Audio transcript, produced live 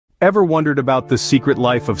Ever wondered about the secret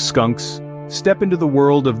life of skunks? Step into the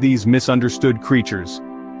world of these misunderstood creatures.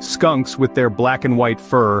 Skunks, with their black and white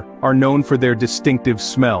fur, are known for their distinctive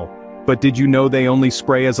smell. But did you know they only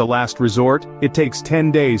spray as a last resort? It takes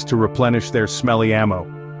 10 days to replenish their smelly ammo.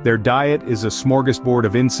 Their diet is a smorgasbord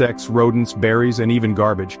of insects, rodents, berries, and even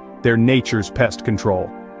garbage. They're nature's pest control.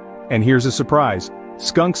 And here's a surprise.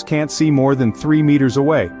 Skunks can't see more than 3 meters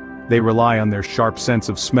away. They rely on their sharp sense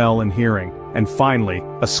of smell and hearing. And finally,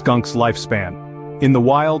 a skunk's lifespan. In the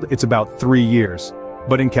wild, it's about 3 years.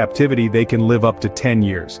 But in captivity, they can live up to 10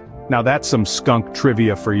 years. Now that's some skunk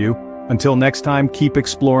trivia for you. Until next time, keep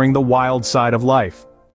exploring the wild side of life.